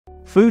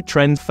Food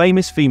trend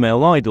famous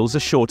female idols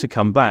are sure to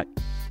come back.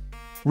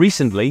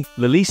 Recently,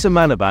 Lalisa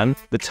Manaban,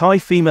 the Thai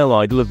female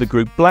idol of the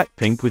group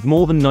BLACKPINK with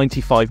more than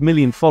 95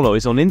 million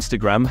followers on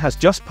Instagram, has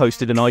just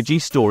posted an IG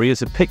story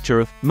as a picture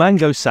of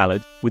mango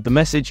salad, with the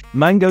message,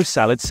 "Mango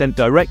salad sent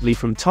directly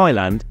from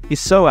Thailand, is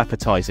so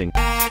appetizing."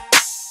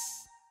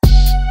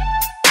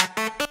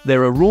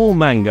 There are raw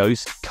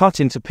mangoes, cut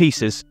into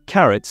pieces,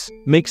 carrots,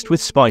 mixed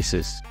with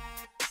spices.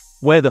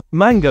 Where the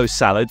mango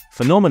salad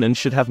phenomenon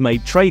should have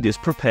made traders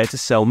prepare to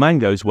sell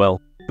mangoes well,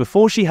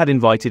 before she had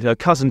invited her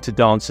cousin to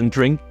dance and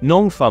drink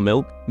nong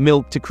pho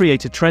milk to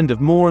create a trend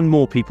of more and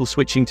more people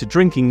switching to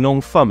drinking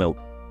nong pho milk,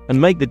 and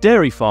make the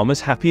dairy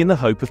farmers happy in the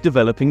hope of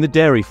developing the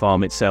dairy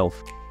farm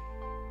itself.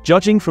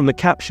 Judging from the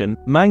caption,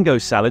 "Mango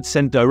salad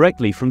sent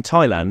directly from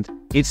Thailand,"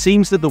 it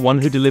seems that the one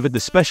who delivered the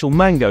special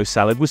mango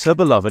salad was her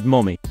beloved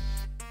mommy.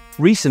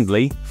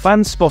 Recently,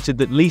 fans spotted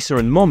that Lisa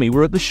and mommy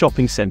were at the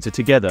shopping center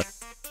together.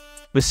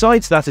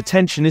 Besides that,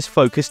 attention is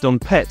focused on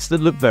pets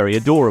that look very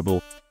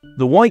adorable.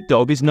 The white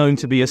dog is known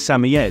to be a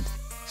Samoyed.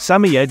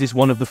 Samoyed is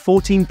one of the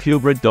 14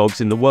 purebred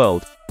dogs in the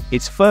world.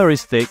 Its fur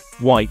is thick,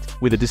 white,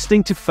 with a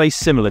distinctive face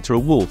similar to a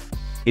wolf.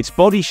 Its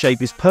body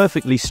shape is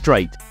perfectly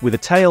straight, with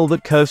a tail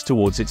that curves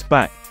towards its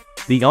back.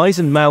 The eyes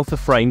and mouth are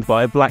framed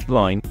by a black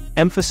line,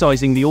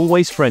 emphasizing the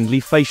always friendly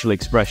facial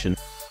expression.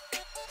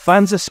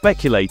 Fans are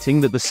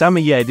speculating that the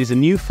Samoyed is a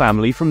new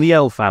family from the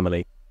L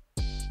family.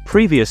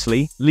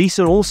 Previously,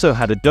 Lisa also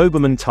had a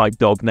Doberman-type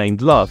dog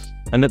named Love,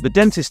 and at the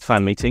dentist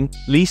fan meeting,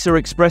 Lisa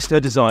expressed her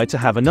desire to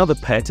have another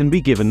pet and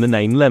be given the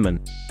name Lemon.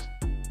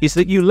 Is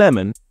that you,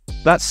 Lemon?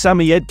 That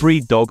Samoyed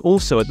breed dog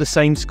also at the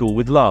same school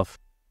with Love.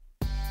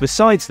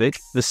 Besides that,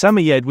 the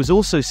Samoyed was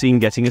also seen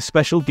getting a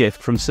special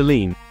gift from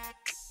Celine.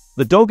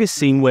 The dog is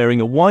seen wearing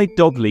a wide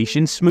dog leash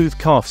in smooth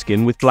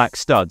calfskin with black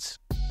studs.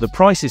 The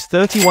price is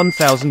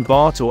 31,000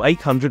 baht or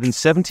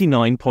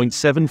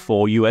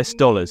 $879.74 US.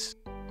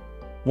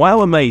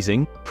 Wow,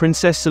 amazing,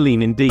 Princess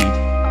Celine indeed.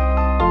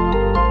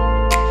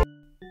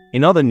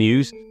 In other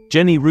news,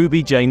 Jennie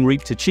Ruby Jane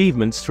reaped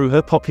achievements through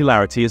her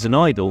popularity as an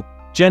idol.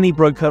 Jennie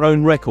broke her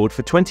own record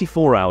for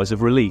 24 hours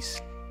of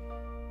release.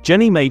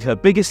 Jennie made her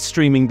biggest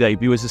streaming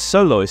debut as a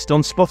soloist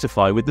on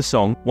Spotify with the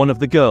song, "One of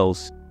the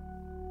Girls."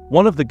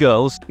 "One of the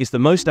Girls" is the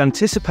most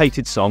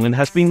anticipated song and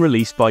has been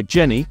released by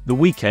Jennie, The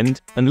Weeknd,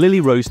 and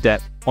Lily Rose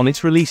Depp, on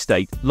its release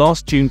date,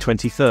 last June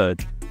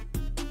 23rd.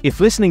 If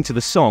listening to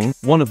the song,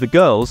 "One of the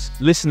Girls,"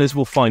 listeners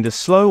will find a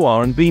slow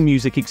R&B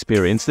music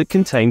experience that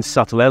contains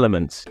subtle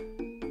elements.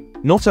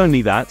 Not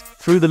only that,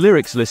 through the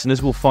lyrics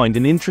listeners will find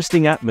an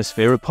interesting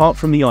atmosphere apart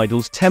from the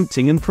idol's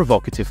tempting and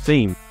provocative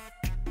theme.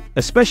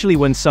 Especially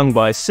when sung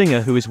by a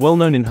singer who is well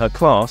known in her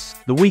class,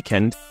 The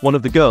Weeknd, "One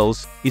of the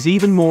Girls," is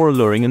even more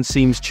alluring and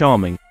seems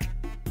charming.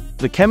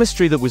 The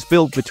chemistry that was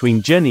built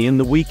between Jennie and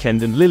The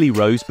Weeknd and Lily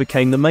Rose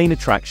became the main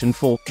attraction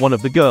for "One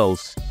of the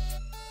Girls."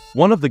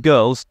 "One of the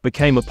Girls"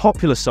 became a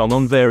popular song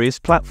on various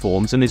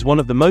platforms and is one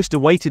of the most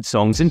awaited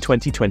songs in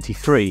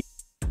 2023.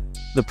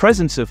 The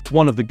presence of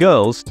 "One of the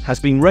Girls" has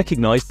been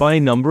recognized by a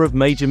number of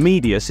major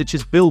media such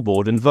as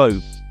Billboard and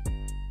Vogue.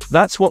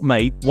 That's what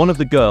made "One of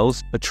the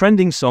Girls" a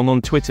trending song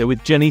on Twitter,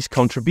 with Jennie's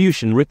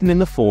contribution written in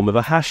the form of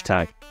a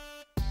hashtag.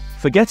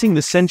 Forgetting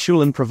the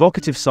sensual and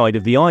provocative side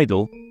of the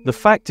idol, the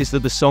fact is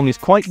that the song is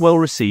quite well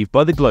received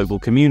by the global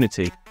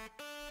community.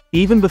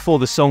 Even before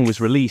the song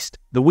was released,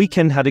 The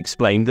Weeknd had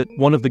explained that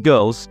 "One of the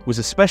Girls" was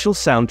a special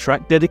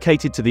soundtrack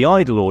dedicated to the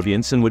idol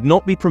audience and would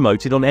not be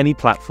promoted on any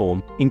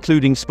platform,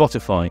 including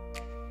Spotify.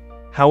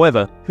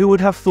 However, who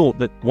would have thought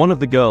that "One of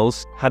the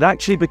Girls" had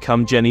actually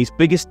become Jennie's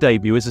biggest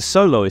debut as a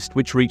soloist,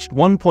 which reached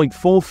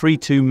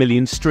 1.432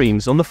 million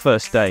streams on the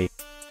first day.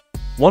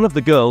 "One of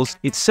the Girls"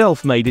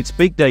 itself made its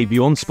big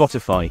debut on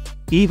Spotify,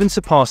 even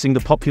surpassing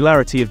the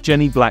popularity of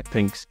Jennie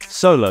Blackpink's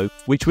 "Solo,"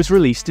 which was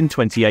released in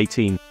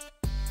 2018.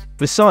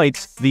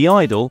 Besides, the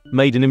idol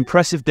made an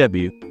impressive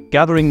debut,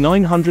 gathering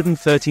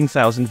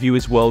 913,000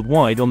 viewers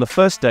worldwide on the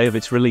first day of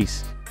its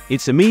release.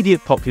 Its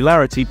immediate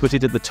popularity put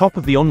it at the top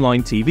of the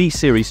online TV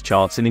series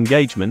charts and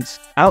engagements,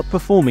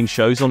 outperforming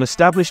shows on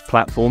established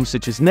platforms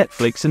such as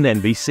Netflix and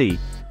NBC.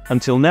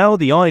 Until now,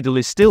 the idol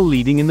is still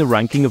leading in the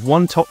ranking of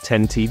top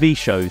 10 TV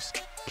shows.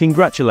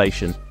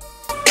 Congratulations.